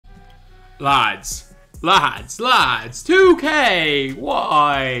Lads. 2K.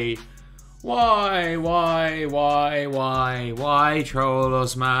 Why? Why troll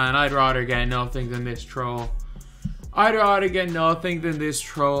us, man? I'd rather get nothing than this troll.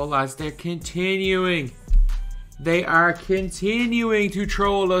 Lads. They're continuing. They are continuing to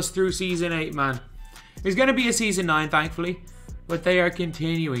troll us through Season 8, man. There's going to be a Season 9, thankfully. But they are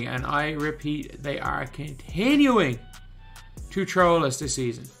continuing. And I repeat, they are continuing to troll us this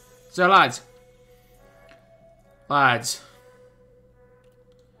season. So, lads. Let's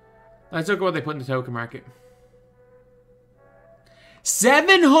look at what they put in the token market.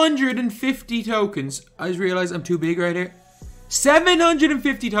 750 tokens. I just realized I'm too big right here.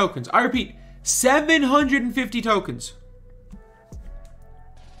 750 tokens. I repeat, 750 tokens.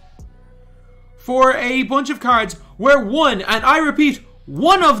 For a bunch of cards where one, and I repeat,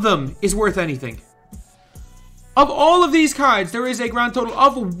 one of them is worth anything. Of all of these cards, there is a grand total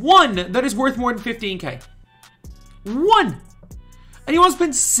of one that is worth more than 15k. One! And you want to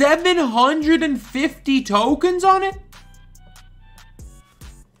spend 750 tokens on it?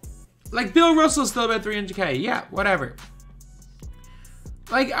 Like, Bill Russell's still about 300k. Yeah, whatever.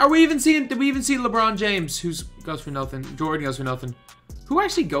 Like, did we even see LeBron James, who goes for nothing? Jordan goes for nothing. Who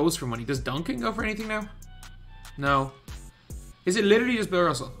actually goes for money? Does Duncan go for anything now? No. Is it literally just Bill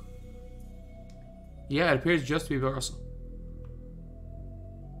Russell? Yeah, it appears just to be Bill Russell.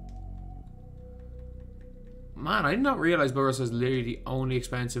 Man, I did not realize Bill Russell is literally the only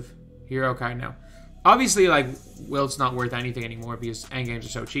expensive hero card now. Obviously, like, Wilt's not worth anything anymore because endgames are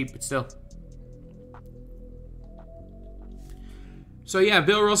so cheap, but still. So yeah,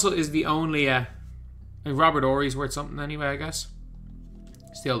 Bill Russell is the only, and Robert Ory's worth something anyway, I guess.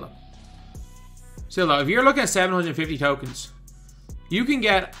 Still though, if you're looking at 750 tokens, you can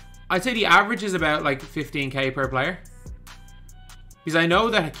get, I'd say the average is about like 15k per player. Because I know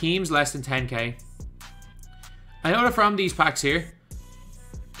that Hakeem's less than 10k. I know that from these packs here,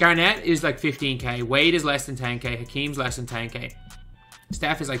 Garnett is like 15k, Wade is less than 10k, Hakeem's less than 10k,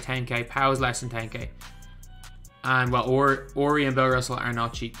 Steph is like 10k, Powell's less than 10k. And well, Ori and Bill Russell are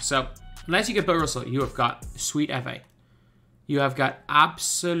not cheap. So, unless you get Bill Russell, you have got sweet FA. You have got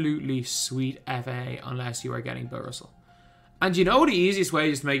absolutely sweet FA unless you are getting Bill Russell. And you know the easiest way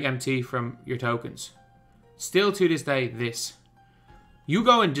is to make MT from your tokens? Still to this day, this. You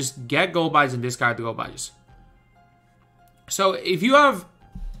go and just get gold badges and discard the gold badges. So if you have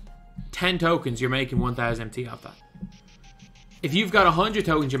 10 tokens, you're making 1000 MT off that. If you've got 100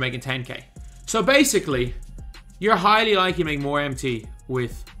 tokens, you're making 10k. So basically, you're highly likely to make more MT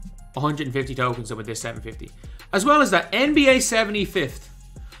with 150 tokens than with this 750. As well as that NBA 75th.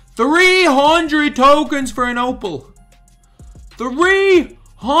 300 tokens for an Opal.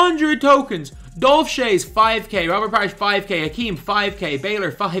 300 tokens. Dolph Shays 5k. Robert Parrish 5k. Hakeem 5k. Baylor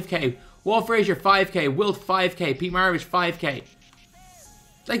 5k. Walt Frazier 5k. Wilt 5k. Pete Maravich 5k.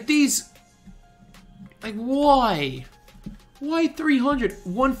 Like these. Like why? Why 300?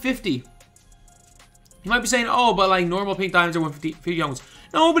 150. You might be saying, oh, but like normal pink diamonds are 150 tokens.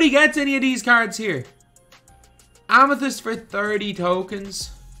 Nobody gets any of these cards here. Amethyst for 30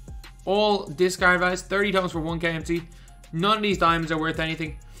 tokens. All discard values. 30 tokens for 1k MT. None of these diamonds are worth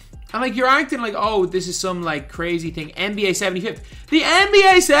anything. And like you're acting like, oh, this is some like crazy thing. NBA 75th. The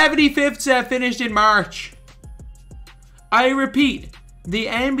NBA 75th set finished in March. I repeat, the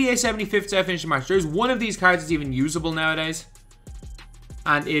NBA 75th set finished in March. There's one of these cards that's even usable nowadays.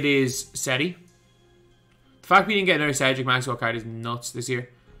 And it is Seti. The fact we didn't get another Cedric Maxwell card is nuts this year.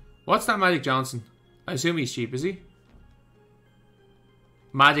 What's that Magic Johnson? I assume he's cheap, is he?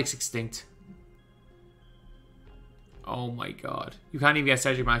 Magic's extinct. Oh my god. You can't even get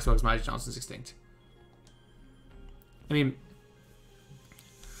Cedric Maxwell because Magic Johnson's extinct. I mean,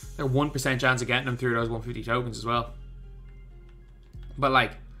 there's a 1% chance of getting them through those 150 tokens as well. But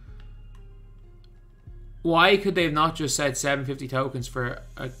like, why could they have not just said 750 tokens for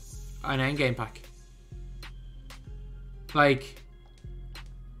an endgame pack? Like,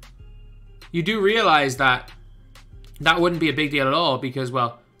 you do realize that that wouldn't be a big deal at all because,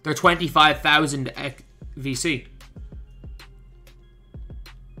 well, they're 25,000 VC.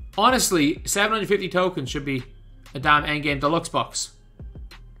 Honestly, 750 tokens should be a damn endgame deluxe box.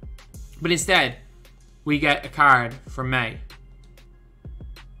 But instead, we get a card from May.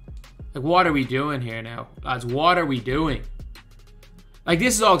 Like, what are we doing here now? Lads, what are we doing? Like,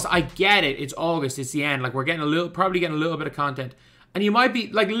 this is August. I get it. It's August. It's the end. Like, we're getting probably getting a little bit of content. And you might be,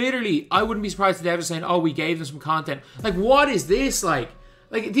 like, literally, I wouldn't be surprised if they ever saying, oh, we gave them some content. Like, what is this like?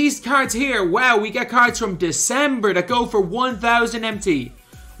 Like, these cards here, wow, we get cards from December that go for 1000 MT.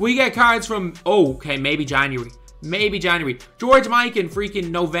 We get cards from, oh, okay, maybe January. Maybe January. George Mikan,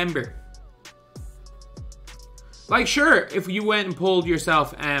 freaking November. Like, sure, if you went and pulled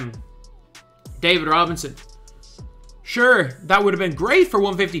yourself David Robinson, sure, that would have been great for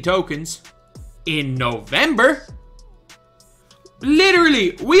 150 tokens in November. Literally,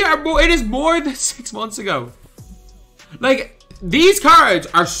 it is more than 6 months ago. Like, these cards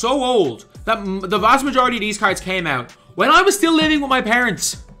are so old that the vast majority of these cards came out when I was still living with my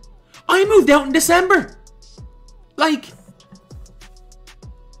parents. I moved out in December. Like,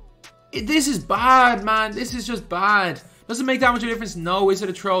 this is bad, man. This is just bad. Doesn't make that much of a difference. No, is it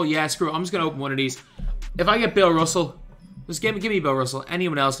a troll? Yeah, screw it. I'm just going to open one of these. If I get Bill Russell, just give me Bill Russell.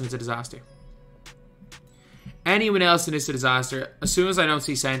 Anyone else and it's a disaster. Anyone else and it's a disaster. As soon as I don't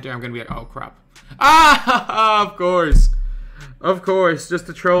see center, I'm going to be like, oh, crap. Ah, of course. Of course. Just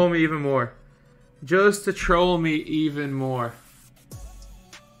to troll me even more. Just to troll me even more.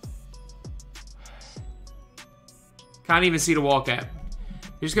 Can't even see the walkout.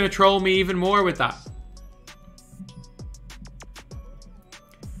 You're just going to troll me even more with that.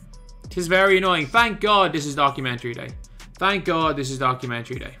 Tis very annoying. Thank God this is documentary day. Thank God this is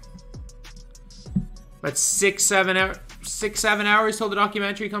documentary day. About 6-7 hours till the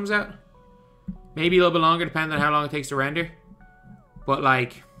documentary comes out. Maybe a little bit longer, depending on how long it takes to render. But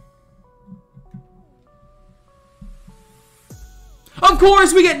like, of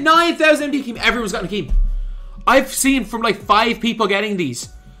course we get 9,000 empty Hakeem. Everyone's gotten Hakeem. I've seen from like 5 people getting these.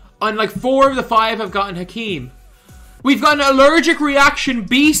 And like 4 of the 5 have gotten Hakeem. We've got an allergic reaction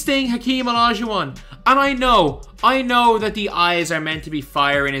bee sting Hakeem Olajuwon. And I know that the eyes are meant to be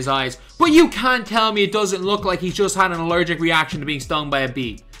fire in his eyes. But you can't tell me it doesn't look like he's just had an allergic reaction to being stung by a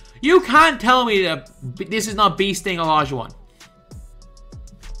bee. You can't tell me that this is not bee sting Olajuwon.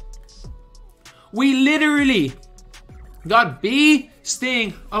 We literally got bee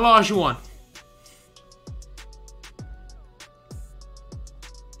sting Olajuwon.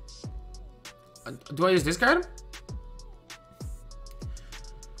 Do I just discard him?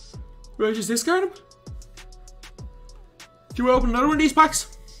 Do I just discard him? Do we open another one of these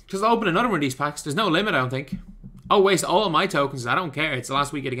packs? Because I'll open another one of these packs. There's no limit, I don't think. I'll waste all of my tokens. I don't care. It's the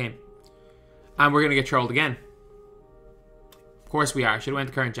last week of the game. And we're going to get trolled again. Of course we are. Should have went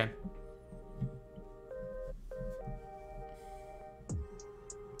to current gen.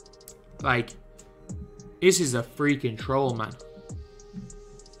 Like, this is a freaking troll, man.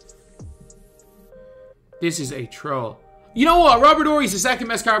 This is a troll. You know what? Robert Ory's the second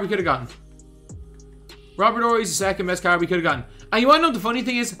best card we could have gotten. Robert Ory's the second best card we could have gotten. And you want to know the funny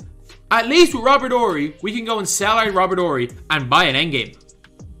thing is? At least with Robert Ory, we can go and sell our Robert Ory and buy an endgame.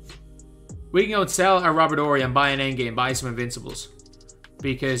 We can go and sell our Robert Ory and buy an endgame, buy some Invincibles.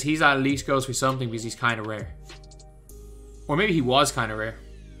 Because he's at least goes for something because he's kind of rare. Or maybe he was kind of rare.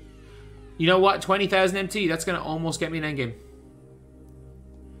 You know what? 20,000 MT, that's going to almost get me an endgame.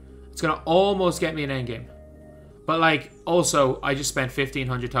 It's going to almost get me an endgame. But like, also, I just spent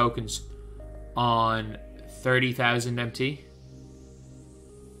 1,500 tokens on 30,000 MT.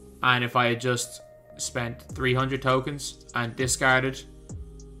 And if I had just spent 300 tokens and discarded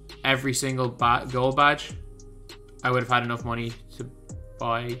every single gold badge, I would have had enough money to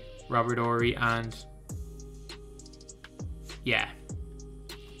buy Robert Ory and... yeah.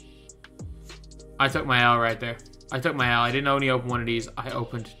 I took my L right there. I took my L. I didn't only open one of these. I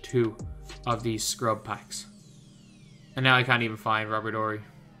opened 2 of these scrub packs. And now I can't even find Robert Ory.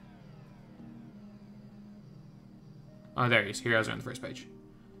 Oh, there he is. Heroes are on the first page.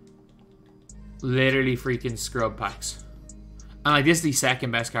 Literally freaking scrub packs. And like, this is the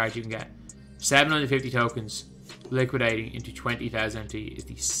second best card you can get. 750 tokens liquidating into 20,000 MT is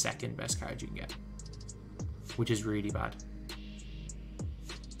the second best card you can get. Which is really bad.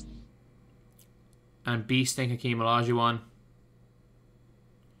 And Beasting Hakeem Olajuwon.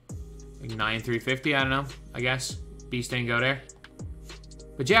 Like 9,350, I don't know. I guess. Beasting go there.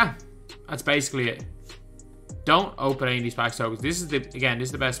 But yeah, that's basically it. Don't open any of these packs tokens. This is the, again, this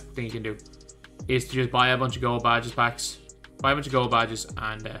is the best thing you can do. Is to just buy a bunch of gold badges packs. Buy a bunch of gold badges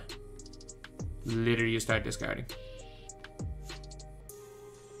and literally just start discarding.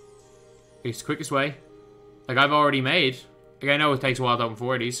 It's the quickest way. Like I've already made. Like I know it takes a while to open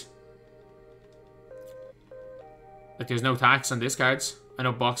 4 of these. Like there's no tax on discards. I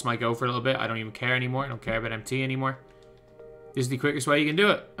know box might go for a little bit. I don't even care anymore. I don't care about MT anymore. This is the quickest way you can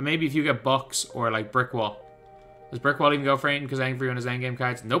do it. And maybe if you get box or like brick wall. Does brick wall even go for anything because everyone has endgame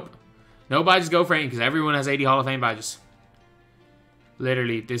cards? Nope. No badges go for anything because everyone has 80 Hall of Fame badges.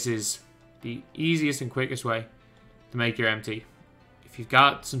 Literally, this is the easiest and quickest way to make your MT. If you've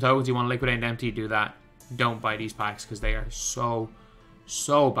got some tokens you want to liquidate into MT, do that. Don't buy these packs because they are so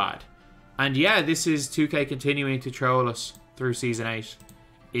bad. And yeah, this is 2K continuing to troll us through Season 8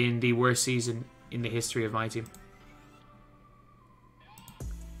 in the worst season in the history of MyTEAM.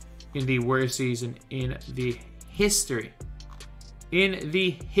 in the worst season in the history. In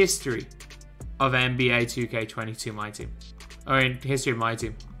the history of NBA 2k22 MyTEAM. Or in history of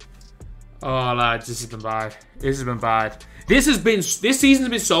MyTEAM. Oh, lads, this has been bad. This has been bad. This season's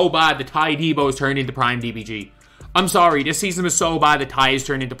been so bad that Ty Debo's turned into prime DBG. I'm sorry, this season was so bad that Ty has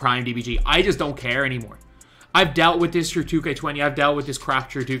turned into prime DBG. I just don't care anymore. I've dealt with this through 2k20. I've dealt with this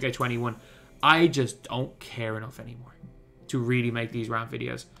crap through 2k21. I just don't care enough anymore to really make these rant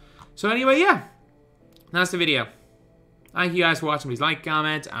videos. So anyway, yeah. That's the video. Thank you guys for watching. Please like,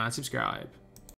 comment, and subscribe.